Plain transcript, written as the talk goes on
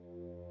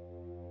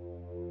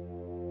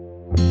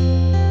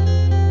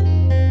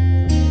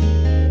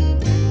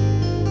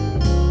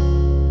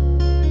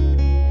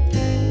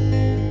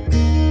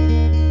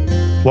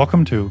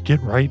Welcome to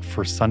Get Right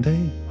for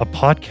Sunday, a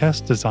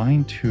podcast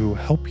designed to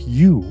help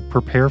you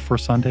prepare for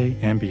Sunday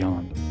and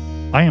beyond.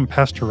 I am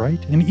Pastor Wright,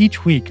 and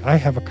each week I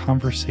have a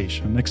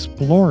conversation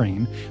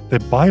exploring the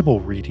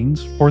Bible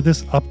readings for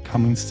this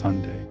upcoming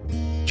Sunday.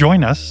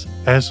 Join us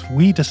as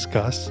we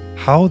discuss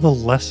how the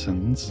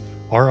lessons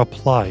are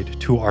applied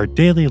to our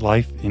daily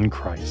life in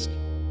Christ.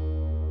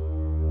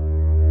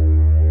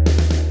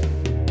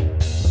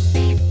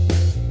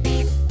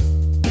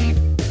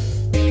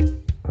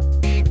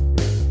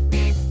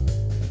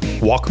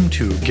 Welcome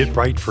to Get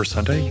Right for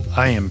Sunday.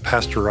 I am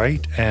Pastor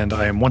Wright, and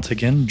I am once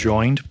again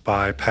joined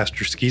by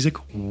Pastor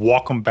Skizik.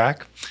 Welcome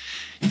back.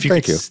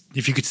 Thank you.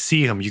 If you could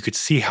see him, you could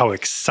see how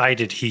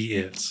excited he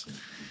is.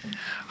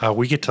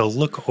 We get to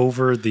look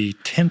over the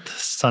 10th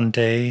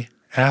Sunday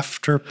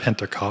after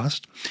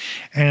Pentecost,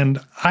 and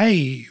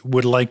I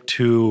would like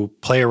to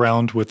play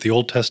around with the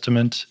Old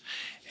Testament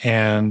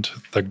and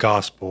the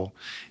Gospel.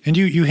 And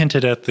you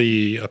hinted at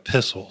the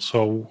epistle,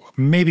 so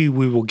maybe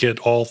we will get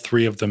all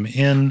three of them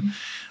in.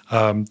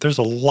 There's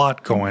a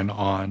lot going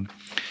on,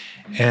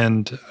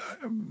 and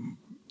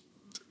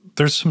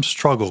there's some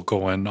struggle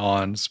going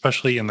on,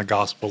 especially in the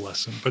gospel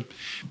lesson. But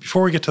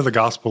before we get to the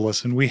gospel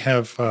lesson, we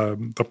have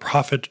the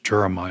prophet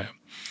Jeremiah.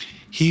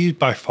 He,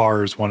 by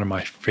far, is one of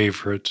my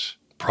favorite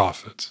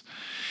prophets.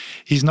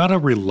 He's not a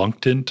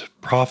reluctant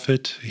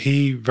prophet.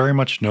 He very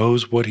much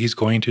knows what he's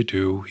going to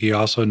do. He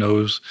also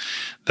knows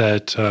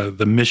that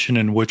the mission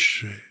in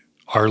which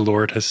our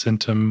Lord has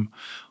sent him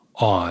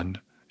on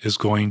is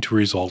going to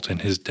result in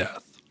his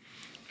death,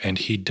 and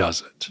he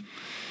does it.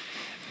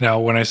 Now,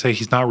 when I say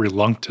he's not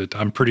reluctant,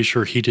 I'm pretty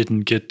sure he didn't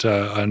get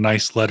a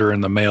nice letter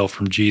in the mail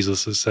from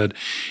Jesus that said,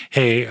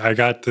 hey, I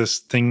got this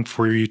thing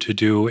for you to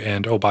do,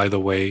 and oh, by the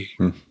way,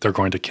 they're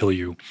going to kill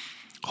you.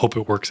 Hope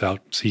it works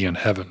out. See you in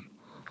heaven.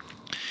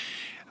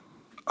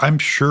 I'm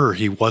sure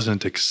he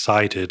wasn't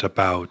excited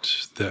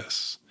about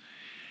this,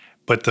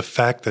 but the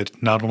fact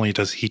that not only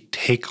does he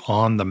take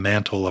on the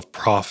mantle of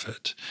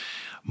prophet,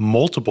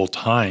 multiple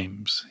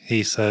times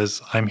he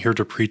says, I'm here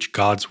to preach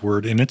God's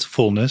word in its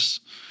fullness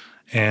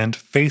and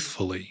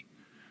faithfully.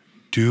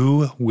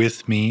 Do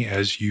with me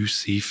as you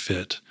see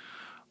fit,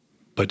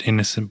 but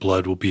innocent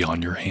blood will be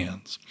on your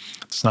hands.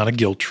 It's not a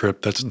guilt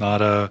trip. That's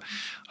not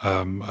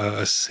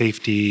a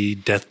safety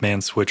death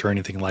man switch or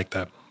anything like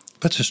that.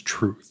 That's just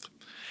truth.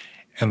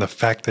 And the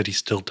fact that he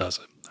still does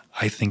it,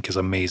 I think, is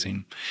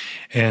amazing.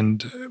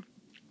 And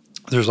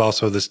there's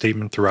also the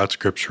statement throughout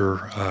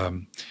Scripture,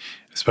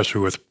 especially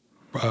with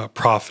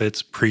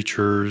prophets,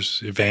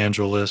 preachers,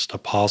 evangelists,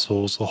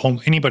 apostles,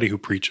 anybody who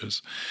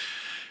preaches.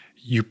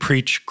 You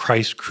preach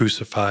Christ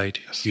crucified.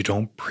 You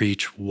don't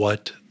preach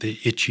what the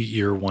itchy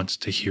ear wants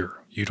to hear.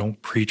 You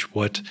don't preach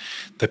what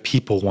the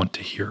people want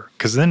to hear.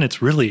 Because then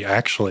it's really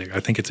actually, I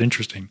think it's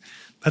interesting,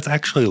 that's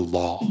actually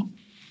law.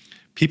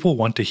 People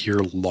want to hear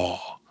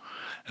law.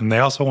 And they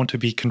also want to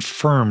be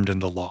confirmed in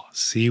the law.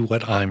 See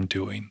what I'm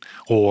doing.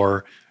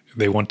 Or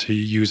they want to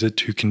use it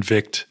to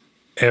convict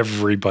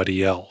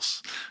everybody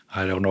else.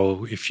 I don't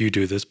know if you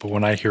do this, but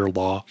when I hear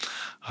law,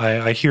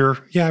 I hear,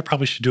 yeah, I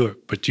probably should do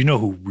it. But do you know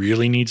who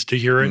really needs to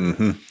hear it?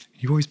 Mm-hmm.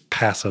 You always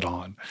pass it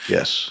on.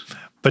 Yes.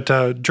 But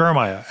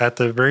Jeremiah, at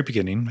the very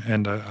beginning,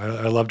 and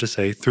I love to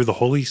say, through the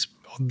Holy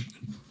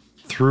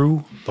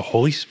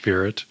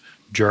Spirit,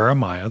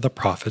 Jeremiah the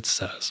prophet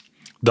says,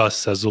 thus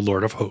says the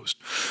Lord of hosts,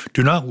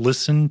 do not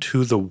listen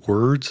to the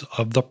words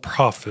of the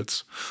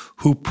prophets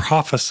who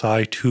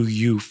prophesy to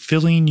you,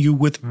 filling you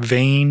with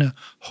vain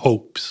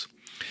hopes.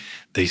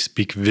 They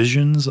speak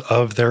visions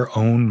of their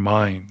own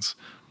minds,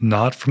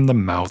 not from the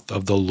mouth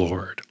of the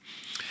Lord.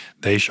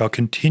 They shall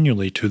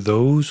continually to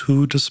those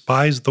who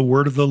despise the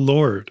word of the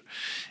Lord.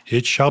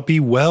 It shall be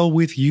well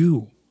with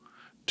you,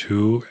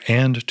 to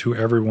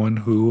everyone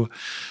who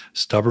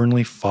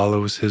stubbornly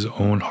follows his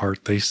own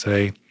heart. They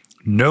say,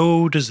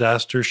 no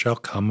disaster shall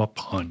come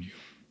upon you.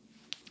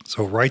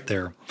 So right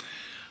there,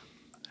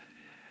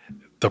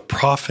 the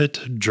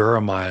prophet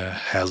Jeremiah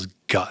has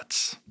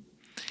guts.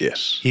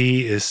 Yes.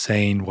 He is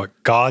saying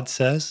what God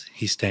says.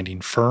 He's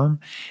standing firm,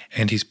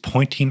 and he's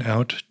pointing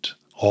out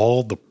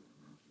all the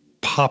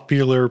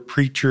popular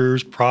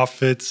preachers,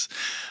 prophets,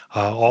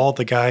 all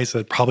the guys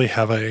that probably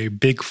have a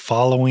big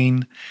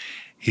following.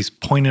 He's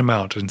pointing them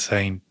out and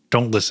saying,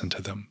 don't listen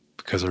to them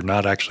because they're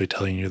not actually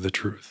telling you the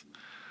truth.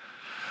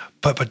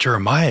 But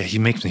Jeremiah, he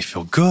makes me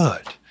feel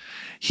good.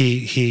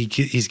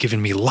 He's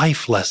giving me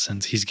life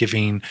lessons. He's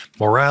giving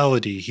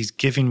morality. He's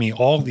giving me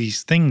all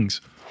these things.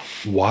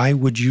 Why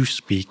would you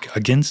speak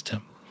against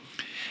him?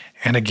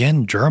 And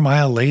again,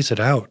 Jeremiah lays it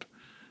out.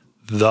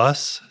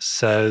 Thus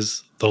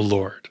says the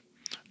Lord.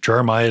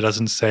 Jeremiah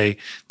doesn't say,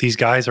 these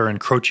guys are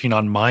encroaching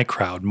on my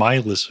crowd, my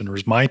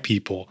listeners, my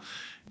people.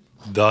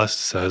 Thus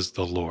says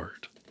the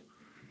Lord.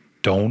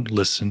 Don't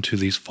listen to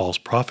these false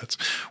prophets,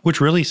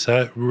 which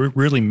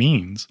really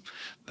means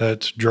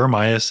that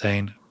Jeremiah is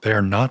saying they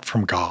are not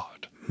from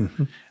God.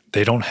 Mm-hmm.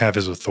 They don't have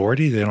his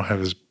authority. They don't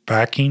have his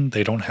backing.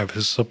 They don't have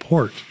his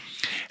support.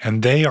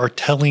 And they are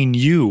telling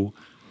you,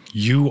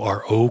 you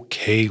are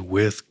okay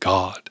with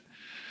God.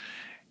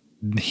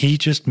 He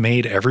just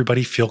made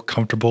everybody feel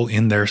comfortable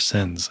in their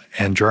sins.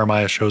 And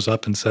Jeremiah shows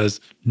up and says,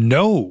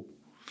 no,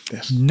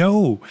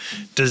 no,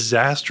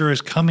 disaster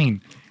is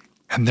coming.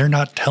 And they're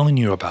not telling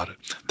you about it.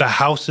 The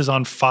house is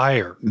on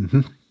fire.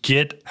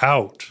 Get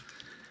out.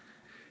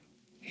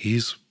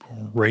 He's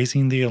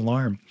raising the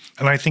alarm.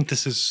 And I think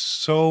this is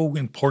so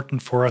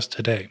important for us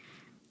today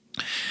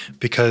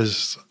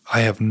because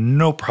I have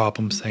no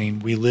problem saying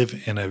we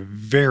live in a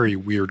very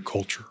weird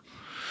culture.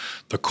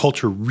 The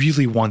culture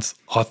really wants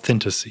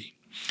authenticity.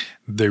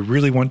 They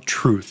really want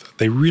truth.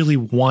 They really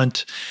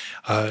want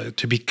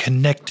to be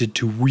connected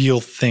to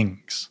real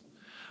things.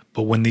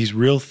 But when these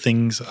real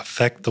things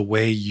affect the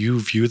way you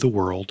view the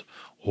world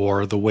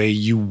or the way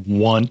you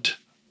want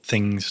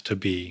things to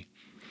be,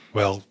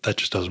 well, that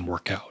just doesn't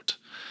work out.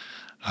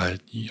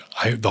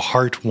 The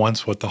heart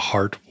wants what the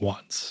heart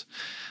wants.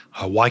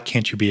 Why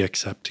can't you be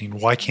accepting?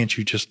 Why can't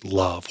you just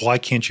love? Why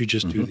can't you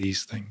just do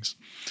these things?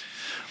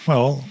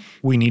 Well,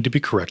 we need to be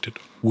corrected.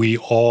 We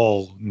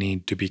all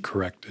need to be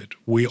corrected.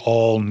 We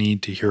all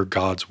need to hear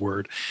God's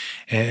word.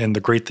 And the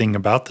great thing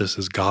about this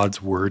is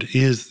God's word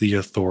is the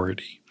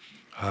authority.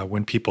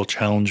 When people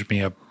challenge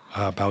me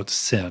about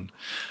sin,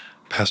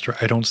 Pastor,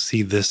 I don't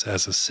see this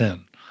as a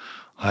sin.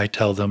 I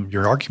tell them,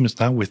 your argument's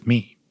not with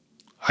me.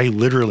 I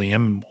literally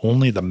am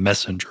only the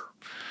messenger.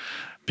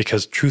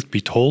 Because truth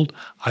be told,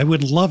 I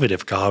would love it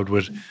if God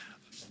would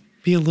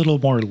be a little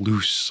more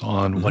loose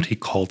on what he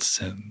called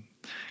sin.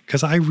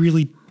 Because I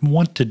really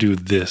want to do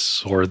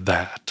this or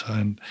that.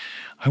 And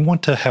I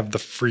want to have the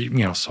free,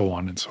 so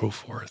on and so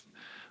forth.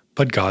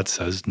 But God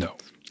says no.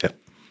 Yep.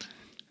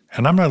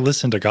 And I'm going to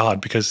listen to God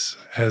because,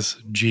 as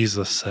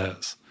Jesus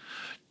says,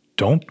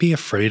 don't be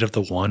afraid of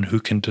the one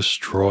who can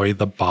destroy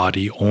the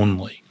body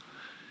only.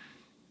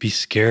 Be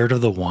scared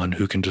of the one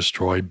who can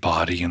destroy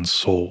body and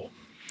soul.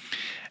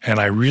 And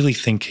I really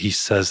think he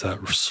says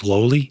that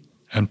slowly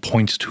and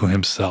points to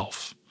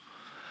himself.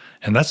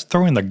 And that's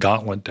throwing the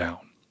gauntlet down.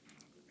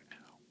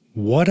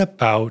 What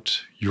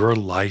about your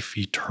life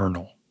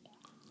eternal?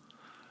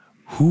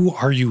 Who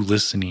are you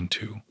listening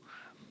to?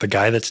 The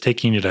guy that's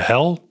taking you to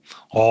hell,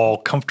 all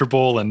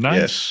comfortable and nice?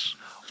 Yes.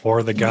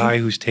 Or the guy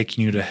who's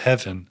taking you to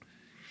heaven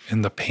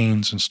in the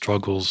pains and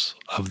struggles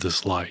of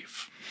this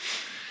life?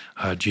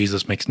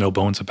 Jesus makes no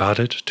bones about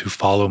it. To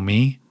follow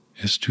me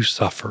is to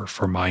suffer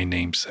for my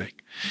name's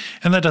sake.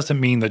 And that doesn't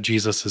mean that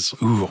Jesus is,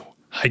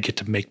 I get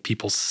to make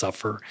people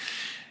suffer.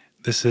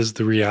 This is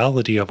the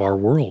reality of our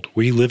world.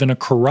 We live in a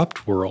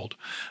corrupt world.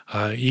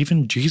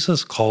 Even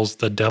Jesus calls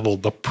the devil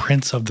the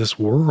prince of this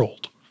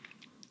world.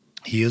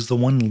 He is the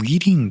one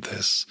leading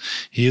this.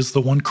 He is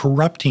the one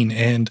corrupting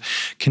and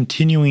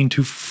continuing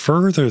to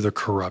further the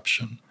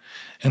corruption.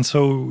 And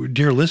so,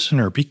 dear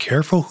listener, be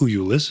careful who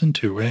you listen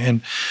to.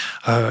 And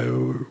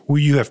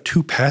you have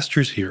two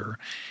pastors here.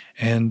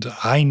 And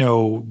I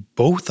know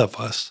both of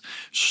us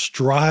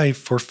strive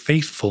for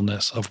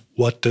faithfulness of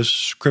what does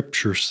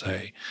Scripture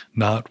say,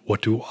 not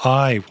what do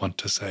I want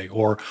to say,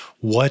 or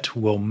what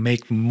will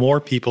make more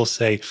people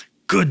say,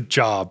 good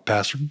job,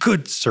 Pastor,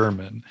 good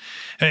sermon.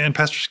 And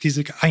Pastor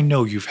Skizik, I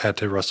know you've had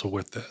to wrestle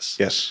with this.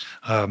 Yes.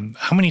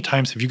 How many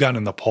times have you gotten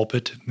in the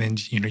pulpit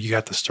and you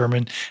got the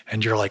sermon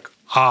and you're like,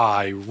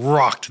 I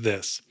rocked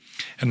this,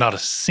 and not a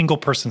single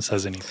person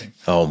says anything?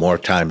 Oh, more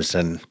times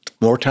than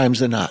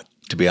not.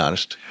 To be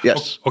honest.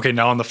 Yes. Okay,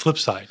 now on the flip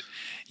side,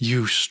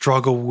 you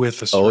struggle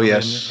with a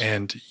sermon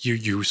and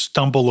you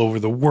stumble over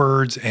the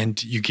words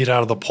and you get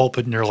out of the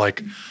pulpit and you're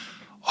like,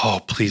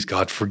 oh, please,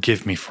 God,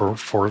 forgive me for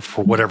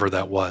whatever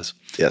that was.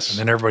 Yes. And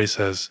then everybody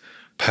says,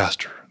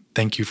 Pastor,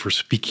 thank you for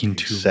speaking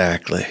to me.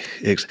 Exactly.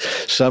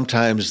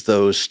 Sometimes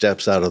those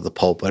steps out of the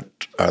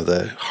pulpit are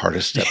the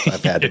hardest steps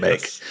I've had to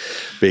make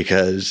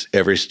because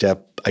every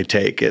step I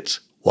take,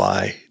 it's,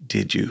 why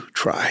did you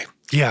try?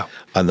 Yeah.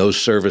 On those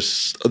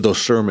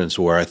sermons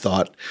where I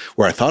thought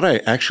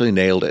I actually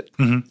nailed it,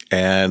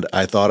 and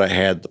I thought I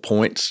had the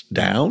points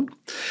down,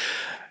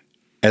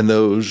 and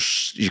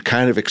those you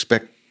kind of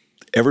expect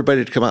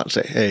everybody to come out and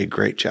say, "Hey,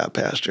 great job,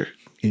 Pastor,"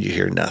 and you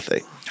hear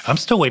nothing. I'm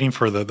still waiting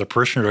for the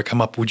parishioner to come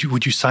up. Would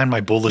you sign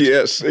my bulletin?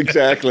 Yes,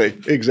 exactly,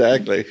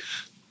 exactly.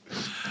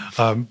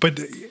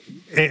 This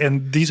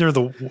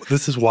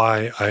is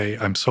why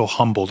I'm so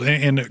humbled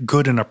and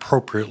good and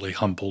appropriately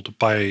humbled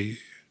by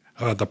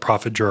the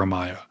prophet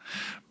Jeremiah,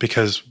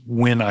 because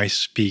when I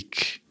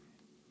speak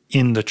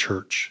in the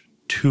church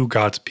to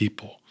God's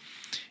people,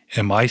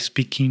 am I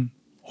speaking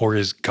or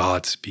is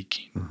God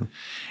speaking?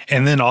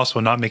 And then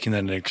also not making that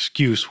an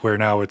excuse where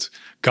now it's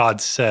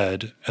God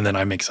said and then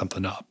I make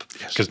something up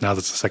because now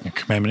that's the second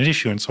commandment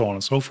issue and so on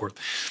and so forth.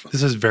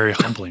 This is very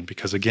humbling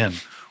because, again,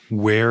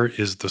 where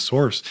is the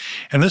source?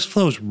 And this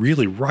flows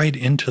really right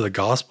into the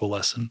gospel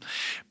lesson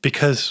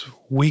because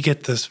we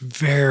get this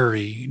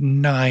very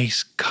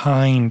nice,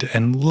 kind,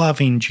 and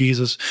loving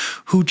Jesus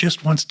who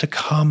just wants to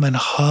come and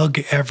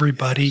hug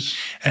everybody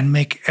and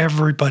make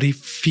everybody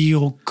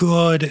feel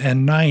good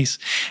and nice.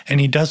 And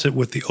he does it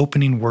with the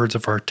opening words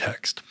of our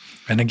text.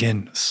 And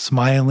again,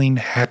 smiling,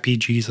 happy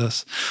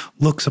Jesus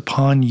looks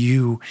upon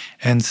you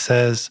and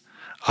says,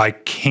 I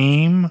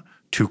came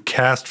to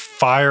cast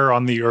fire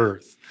on the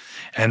earth.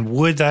 And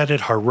would that it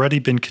had already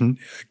been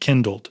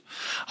kindled.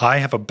 I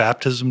have a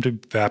baptism to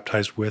be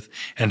baptized with,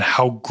 and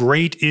how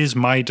great is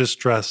my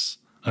distress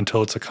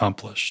until it's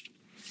accomplished.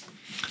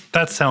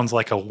 That sounds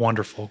like a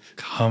wonderful,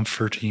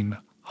 comforting,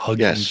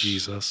 hugging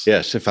Jesus.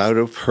 Yes, if I would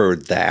have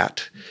heard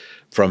that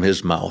from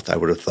his mouth, I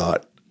would have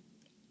thought,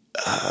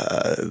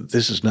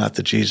 this is not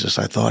the Jesus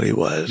I thought he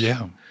was.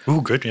 Yeah.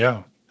 Ooh, good,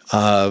 yeah.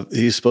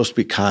 He's supposed to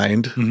be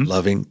kind,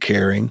 loving,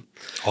 caring.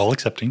 All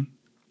accepting.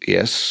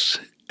 Yes.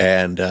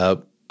 And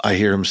I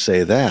hear him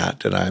say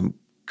that, and I'm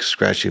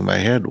scratching my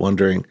head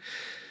wondering,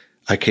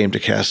 I came to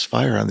cast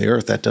fire on the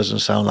earth. That doesn't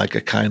sound like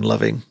a kind,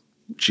 loving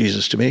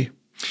Jesus to me.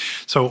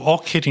 So all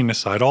kidding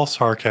aside, all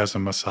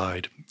sarcasm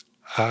aside,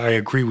 I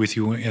agree with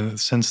you in the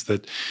sense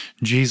that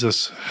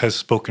Jesus has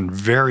spoken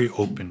very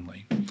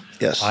openly.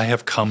 Yes. I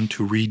have come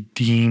to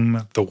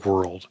redeem the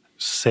world,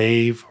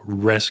 save,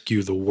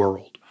 rescue the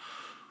world.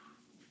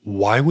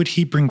 Why would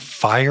he bring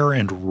fire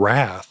and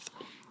wrath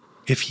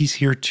if he's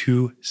here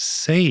to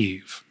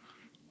save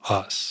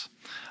us?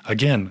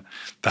 Again,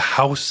 the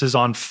house is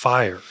on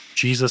fire.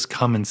 Jesus,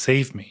 come and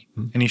save me.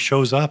 And he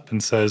shows up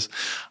and says,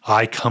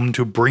 I come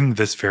to bring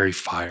this very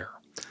fire.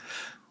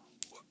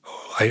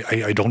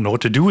 I don't know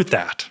what to do with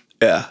that.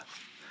 Yeah.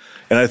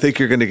 And I think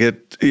you're going to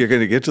get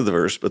to the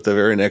verse, but the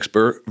very next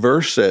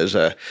verse says,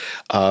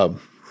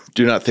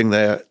 do not think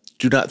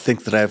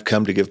that I have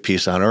come to give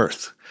peace on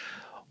earth.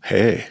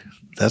 Hey,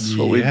 that's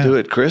what we do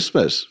at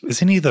Christmas.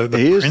 Isn't he the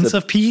Prince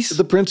of Peace?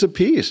 The Prince of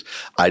Peace.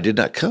 I did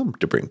not come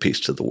to bring peace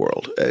to the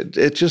world.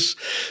 It just,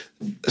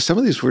 some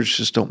of these words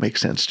just don't make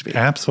sense to me.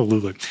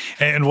 Absolutely.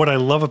 And what I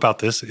love about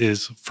this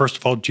is, first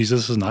of all,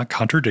 Jesus is not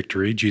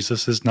contradictory.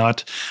 Jesus is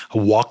not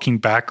walking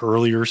back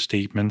earlier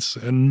statements,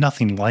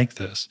 nothing like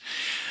this.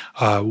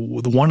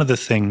 One of the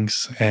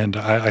things, and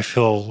I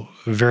feel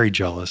very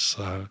jealous,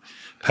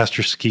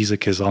 Pastor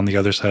Skizik is on the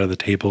other side of the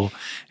table.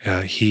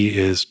 He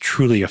is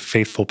truly a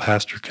faithful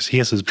pastor because he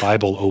has his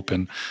Bible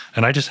open,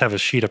 and I just have a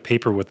sheet of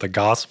paper with the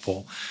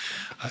gospel.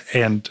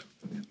 And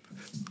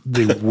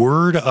the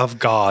word of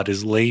God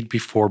is laid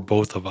before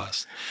both of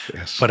us.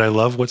 Yes. But I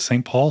love what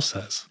St. Paul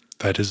says.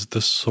 That is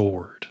the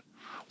sword.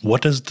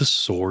 What does the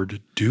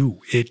sword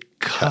do? It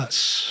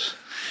cuts.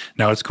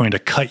 Now, it's going to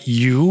cut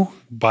you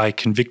by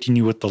convicting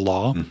you with the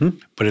law,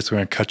 but it's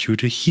going to cut you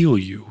to heal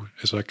you.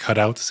 It's going to cut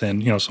out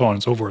sin, so on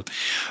and so forth.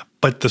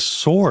 But the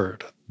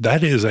sword,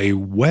 that is a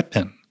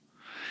weapon.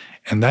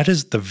 And that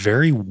is the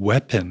very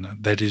weapon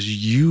that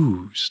is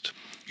used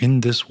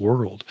in this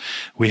world.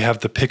 We have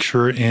the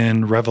picture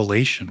in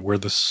Revelation where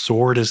the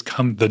sword is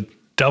the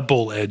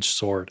double-edged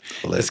sword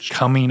is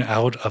coming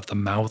out of the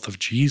mouth of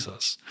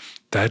Jesus.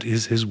 That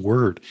is his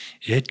word.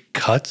 It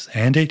cuts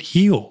and it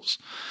heals.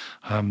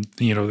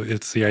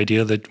 It's the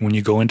idea that when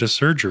you go into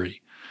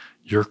surgery,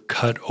 you're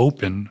cut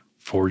open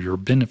for your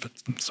benefit,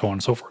 and so on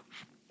and so forth.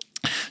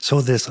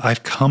 So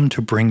I've come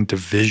to bring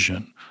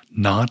division,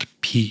 not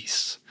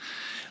peace.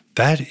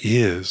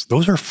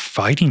 Those are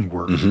fighting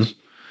words.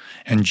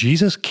 And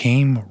Jesus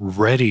came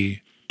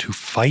ready to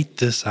fight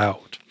this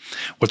out.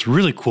 What's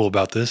really cool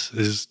about this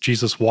is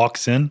Jesus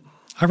walks in.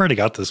 I've already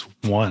got this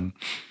one.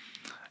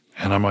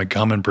 And I'm going to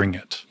come and bring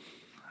it.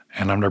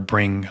 And I'm going to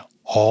bring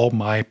all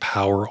my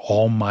power,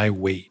 all my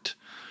weight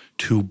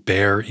to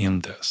bear in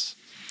this.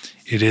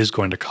 It is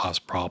going to cause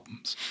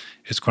problems.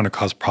 It's going to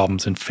cause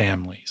problems in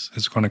families.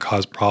 It's going to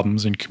cause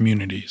problems in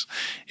communities.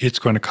 It's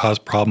going to cause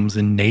problems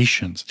in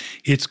nations.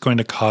 It's going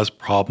to cause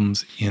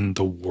problems in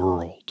the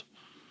world.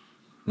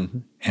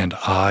 And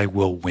I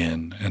will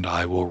win and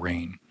I will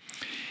reign.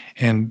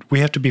 And we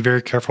have to be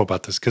very careful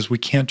about this because we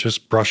can't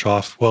just brush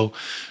off,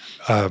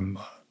 I'm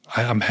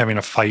having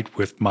a fight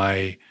with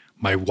my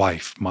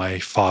wife, my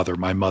father,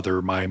 my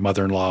mother, my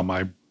mother-in-law,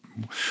 my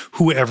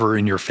whoever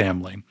in your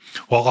family.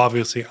 Well,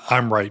 obviously,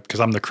 I'm right because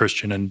I'm the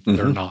Christian and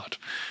they're not.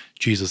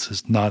 Jesus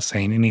is not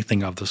saying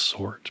anything of the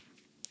sort.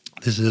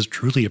 This is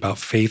truly about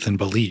faith and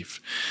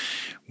belief.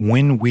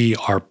 When we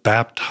are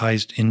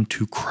baptized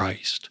into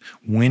Christ,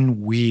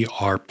 when we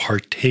are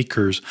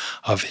partakers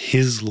of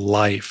his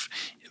life,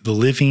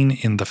 living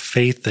in the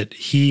faith that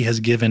he has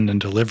given and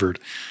delivered,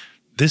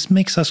 this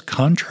makes us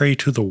contrary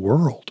to the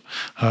world.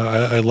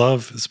 I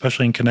love,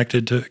 especially in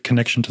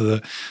connection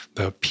to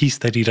the peace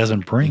that he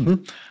doesn't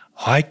bring.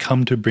 I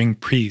come to bring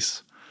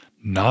peace,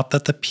 not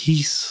the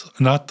peace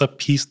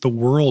the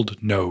world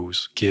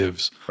knows,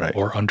 gives,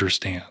 or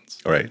understands.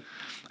 Right.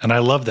 And I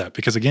love that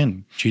because,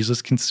 again,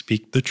 Jesus can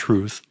speak the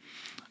truth.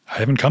 I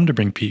haven't come to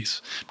bring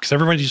peace because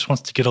everybody just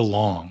wants to get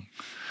along.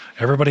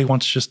 Everybody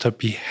wants just to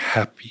be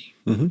happy.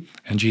 And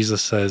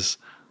Jesus says,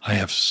 I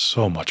have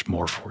so much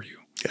more for you.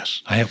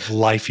 Yes. I have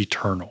life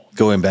eternal.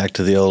 Going back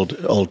to the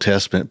Old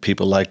Testament,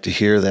 people like to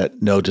hear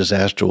that no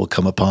disaster will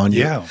come upon you.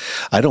 Yeah.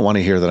 I don't want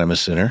to hear that I'm a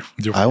sinner.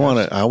 I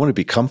want to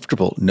be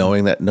comfortable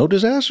knowing that no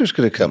disaster is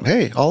going to come.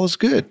 Hey, all is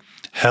good.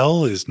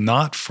 Hell is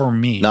not for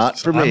me. Not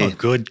for me. I'm a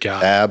good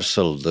guy.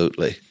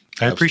 Absolutely.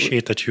 I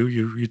appreciate that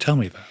you tell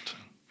me that.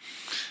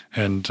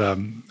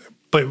 And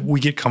but we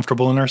get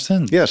comfortable in our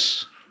sins.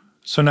 Yes.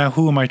 So now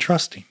who am I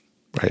trusting?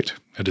 Right.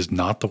 It is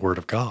not the word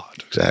of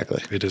God.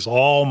 Exactly. It is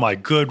all my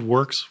good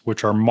works,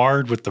 which are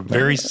marred with the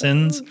very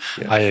sins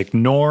I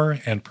ignore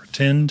and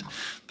pretend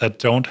that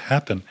don't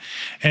happen.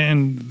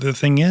 And the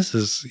thing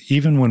is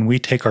even when we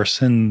take our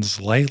sins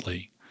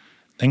lightly,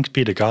 thanks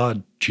be to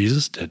God,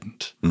 Jesus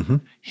didn't.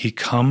 He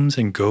comes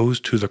and goes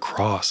to the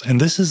cross. And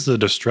this is the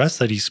distress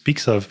that he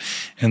speaks of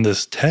in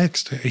this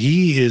text.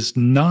 He is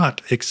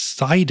not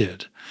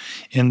excited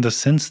in the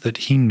sense that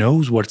he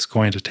knows what it's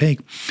going to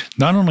take.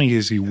 Not only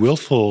is he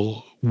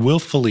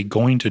willfully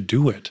going to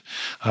do it,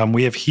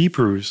 we have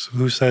Hebrews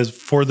who says,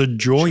 for the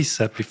joy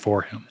set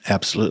before him.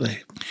 Absolutely.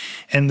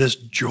 And this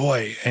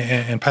joy,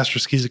 and Pastor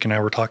Skizik and I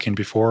were talking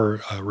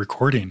before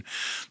recording,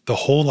 the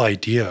whole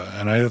idea,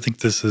 and I think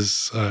this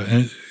is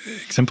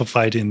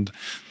exemplified in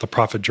the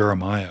prophet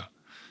Jeremiah.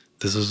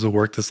 This is the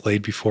work that's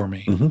laid before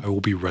me. I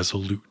will be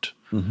resolute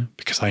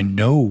because I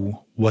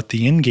know what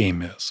the end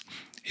game is.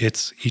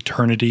 It's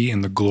eternity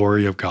in the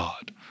glory of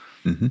God.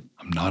 I'm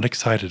not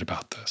excited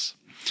about this.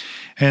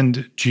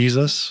 And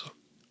Jesus,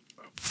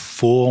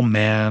 full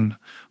man,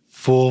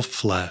 full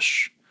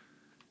flesh,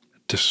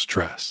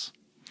 distress.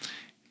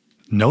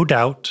 No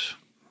doubt,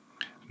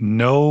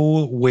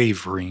 no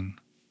wavering,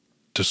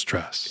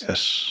 distress.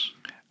 Yes.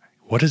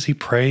 What does he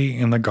pray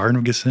in the Garden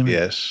of Gethsemane?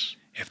 Yes.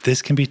 If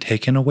this can be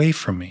taken away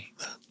from me,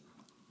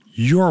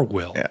 your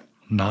will,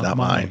 not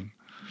mine.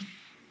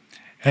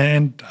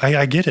 And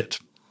I get it.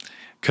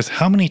 Because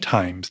how many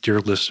times, dear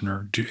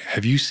listener,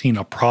 have you seen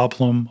a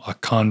problem, a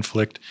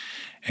conflict,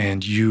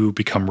 and you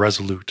become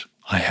resolute?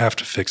 I have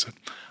to fix it.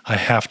 I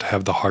have to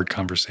have the hard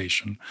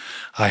conversation.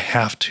 I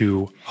have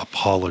to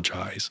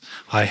apologize.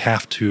 I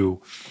have to,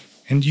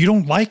 and you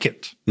don't like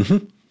it.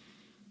 You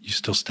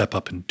still step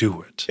up and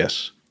do it.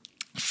 Yes.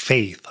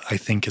 Faith, I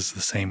think, is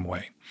the same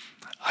way.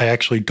 I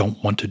actually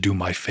don't want to do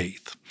my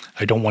faith.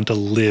 I don't want to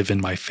live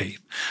in my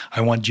faith.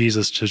 I want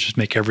Jesus to just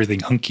make everything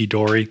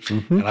hunky-dory,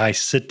 and I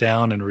sit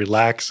down and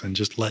relax and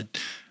just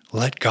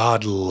let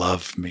God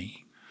love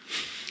me.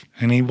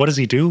 And what does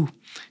he do?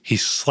 He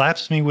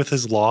slaps me with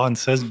his law and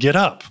says, get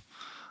up.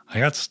 I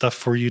got stuff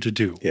for you to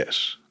do.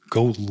 Yes.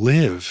 Go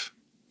live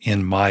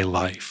in my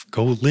life.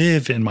 Go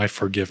live in my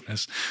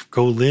forgiveness.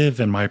 Go live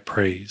in my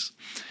praise.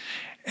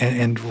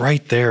 And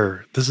right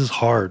there, this is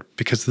hard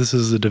because this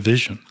is a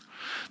division.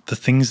 The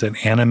things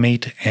that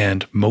animate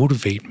and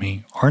motivate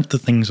me aren't the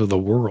things of the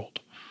world.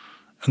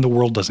 And the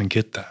world doesn't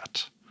get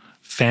that.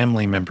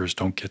 Family members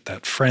don't get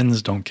that.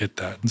 Friends don't get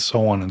that, and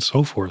so on and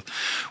so forth,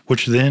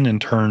 which then in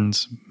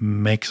turns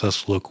makes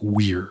us look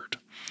weird,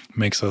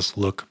 makes us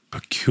look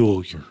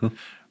peculiar.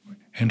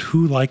 And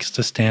who likes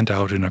to stand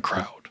out in a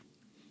crowd?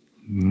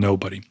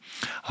 Nobody.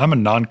 I'm a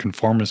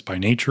nonconformist by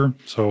nature,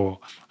 so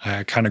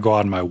I kind of go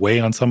out of my way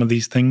on some of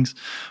these things,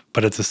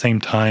 but at the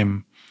same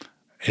time,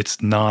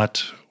 it's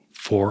not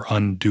for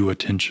undue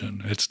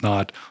attention. It's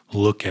not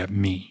look at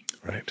me.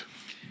 Right.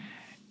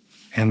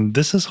 And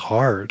this is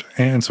hard.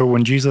 And so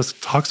when Jesus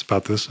talks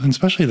about this, and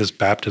especially this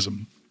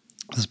baptism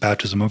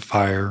of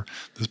fire,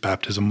 this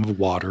baptism of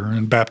water,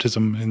 and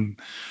baptism in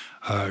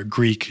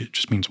Greek, it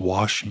just means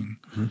washing.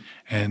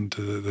 And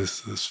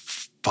this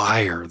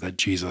fire that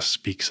Jesus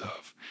speaks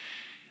of.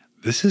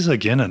 This is,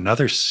 again,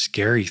 another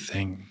scary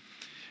thing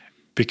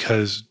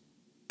because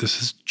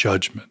this is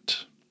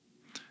judgment.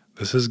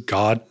 This is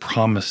God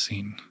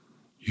promising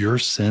your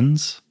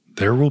sins,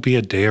 there will be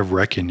a day of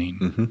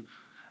reckoning.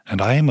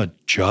 And I am a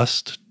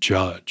just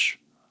judge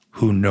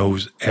who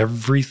knows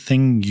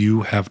everything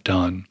you have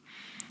done,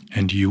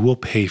 and you will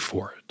pay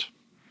for it.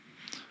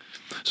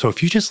 So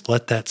if you just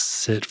let that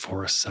sit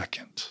for a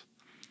second,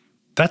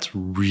 that's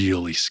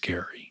really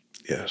scary.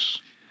 Yes.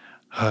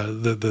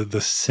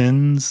 The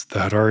sins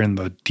that are in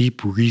the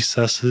deep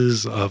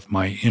recesses of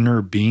my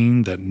inner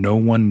being that no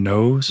one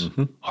knows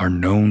are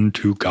known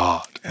to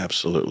God.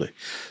 Absolutely.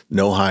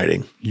 No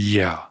hiding.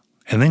 Yeah.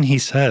 And then he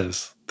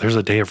says, there's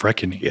a day of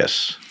reckoning.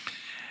 Yes.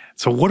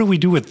 So what do we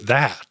do with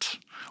that?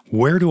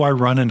 Where do I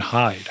run and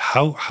hide?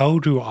 How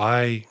do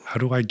I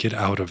get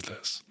out of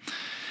this?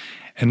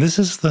 And this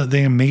is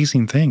the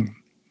amazing thing.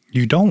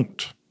 You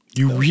don't.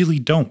 You really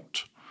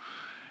don't.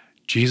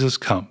 Jesus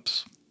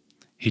comes.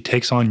 He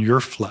takes on your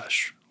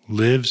flesh,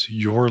 lives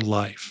your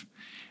life,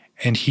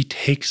 and he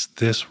takes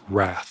this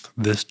wrath,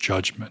 this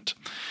judgment.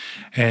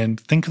 And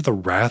think of the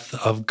wrath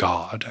of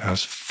God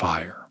as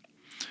fire.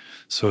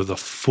 So the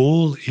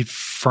full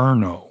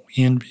inferno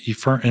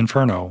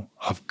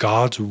of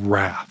God's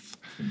wrath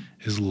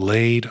is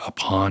laid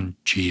upon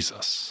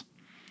Jesus.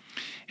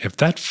 If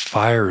that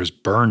fire is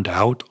burned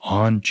out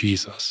on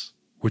Jesus,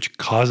 which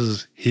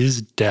causes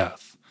his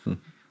death,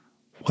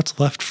 what's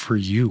left for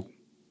you?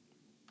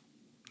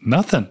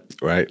 Nothing.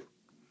 Right.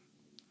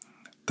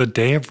 The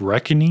day of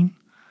reckoning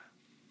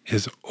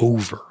is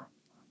over.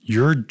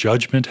 Your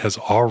judgment has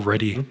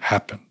already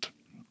happened.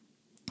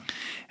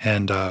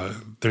 And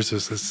there's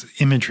this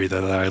imagery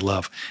that I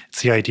love.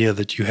 It's the idea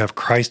that you have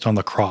Christ on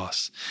the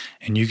cross,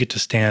 and you get to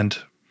stand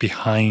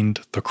behind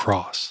the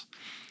cross.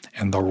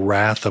 And the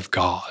wrath of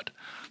God,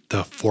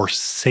 the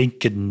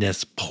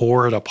forsakenness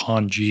poured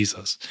upon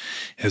Jesus,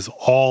 is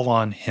all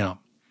on him.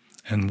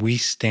 and we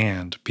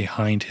stand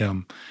behind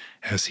him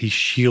as he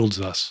shields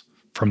us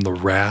from the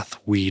wrath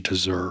we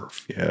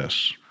deserve.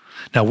 Yes.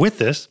 Now, with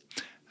this,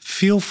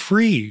 feel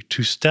free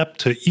to step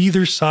to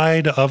either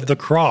side of the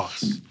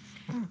cross,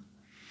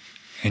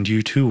 and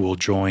you too will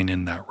join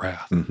in that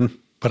wrath.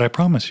 But I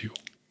promise you,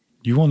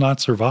 you will not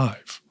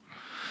survive.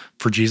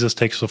 For Jesus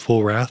takes the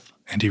full wrath,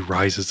 and he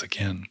rises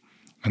again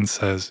and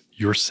says,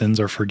 your sins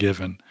are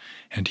forgiven,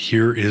 and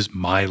here is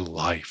my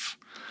life.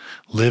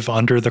 Live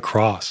under the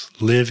cross.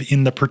 Live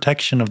in the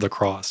protection of the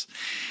cross.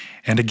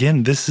 And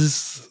again, this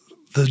is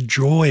the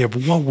joy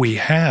of what we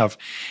have.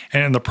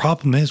 And the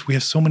problem is we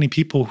have so many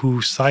people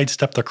who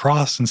sidestep the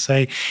cross and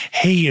say,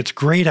 hey, it's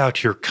great out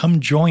here.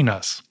 Come join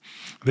us.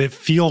 It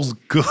feels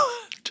good.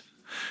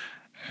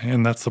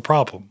 And that's the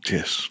problem.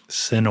 Yes.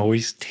 Sin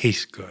always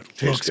tastes good,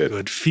 looks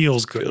good,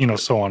 feels good,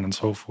 so on and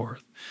so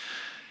forth.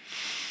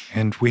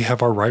 And we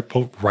have our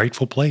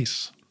rightful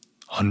place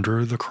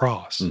under the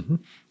cross.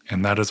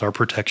 And that is our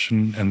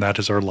protection, and that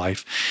is our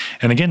life.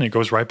 And again, it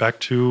goes right back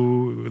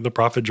to the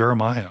prophet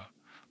Jeremiah.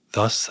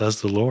 Thus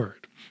says the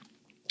Lord.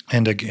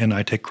 And again,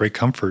 I take great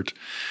comfort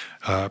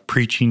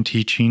preaching,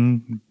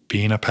 teaching,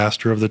 being a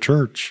pastor of the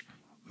church.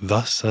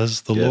 Thus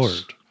says the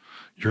Lord.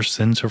 Your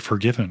sins are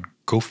forgiven.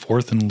 Go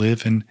forth and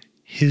live in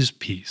his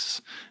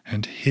peace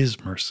and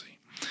his mercy.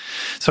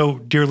 So,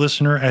 dear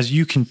listener, as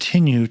you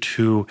continue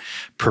to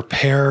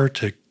prepare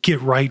to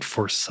get right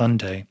for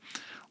Sunday,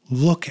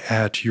 look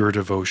at your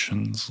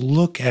devotions,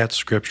 look at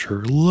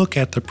Scripture, look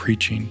at the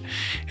preaching,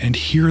 and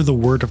hear the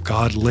Word of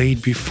God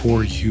laid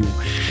before you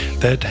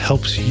that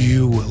helps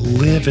you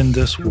live in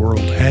this world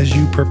as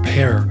you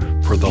prepare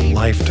for the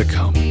life to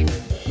come.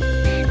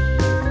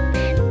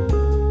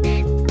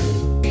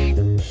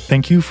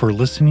 Thank you for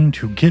listening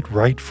to Get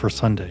Right for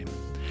Sunday.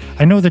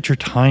 I know that your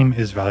time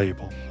is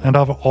valuable, and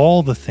of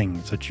all the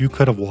things that you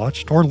could have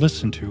watched or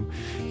listened to,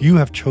 you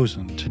have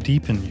chosen to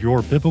deepen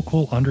your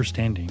biblical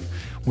understanding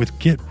with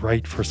Get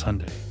Right for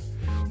Sunday.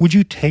 Would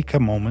you take a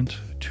moment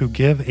to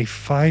give a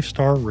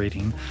 5-star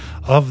rating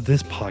of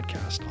this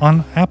podcast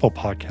on Apple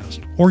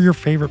Podcast or your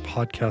favorite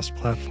podcast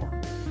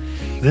platform?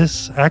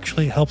 This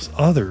actually helps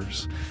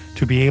others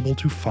to be able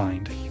to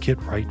find Get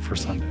Right for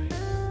Sunday.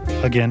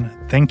 Again,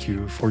 thank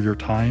you for your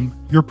time,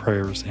 your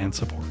prayers, and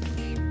support.